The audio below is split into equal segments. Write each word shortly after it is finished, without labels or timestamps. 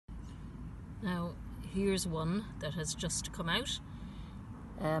Now here's one that has just come out.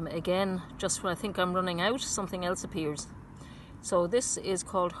 Again, just when I think I'm running out, something else appears. So this is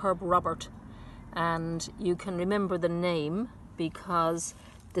called Herb Robert, and you can remember the name because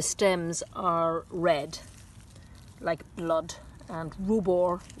the stems are red, like blood, and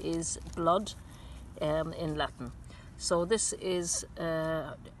rubor is blood in Latin. So this is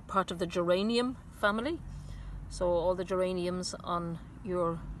part of the geranium family. So all the geraniums on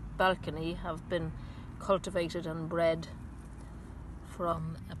your balcony have been cultivated and bred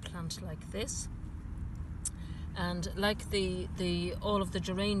from a plant like this. And like all of the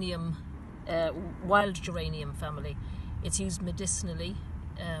geranium, wild geranium family, it's used medicinally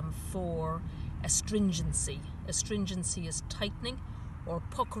for astringency. Astringency is tightening or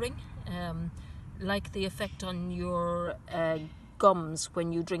puckering, like the effect on your gums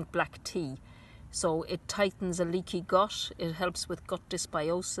when you drink black tea. So it tightens a leaky gut, it helps with gut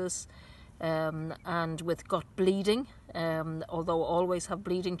dysbiosis and with gut bleeding, although always have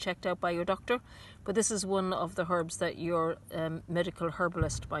bleeding checked out by your doctor. But this is one of the herbs that your medical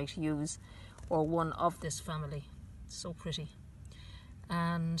herbalist might use, or one of this family. So pretty.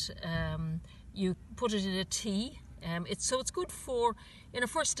 And you put it in a tea. It's good for, in a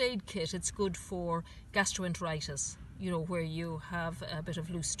first aid kit, it's good for gastroenteritis, you know, where you have a bit of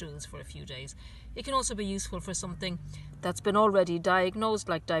loose stools for a few days. It can also be useful for something that's been already diagnosed,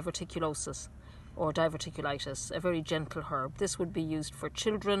 like diverticulosis or diverticulitis, a very gentle herb. This would be used for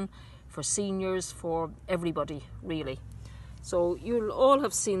children, for seniors, for everybody, really. So you'll all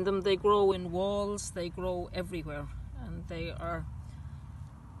have seen them. They grow in walls, they grow everywhere, and they are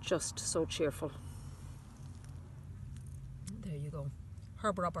just so cheerful. There you go.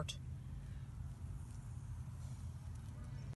 Herb Robert.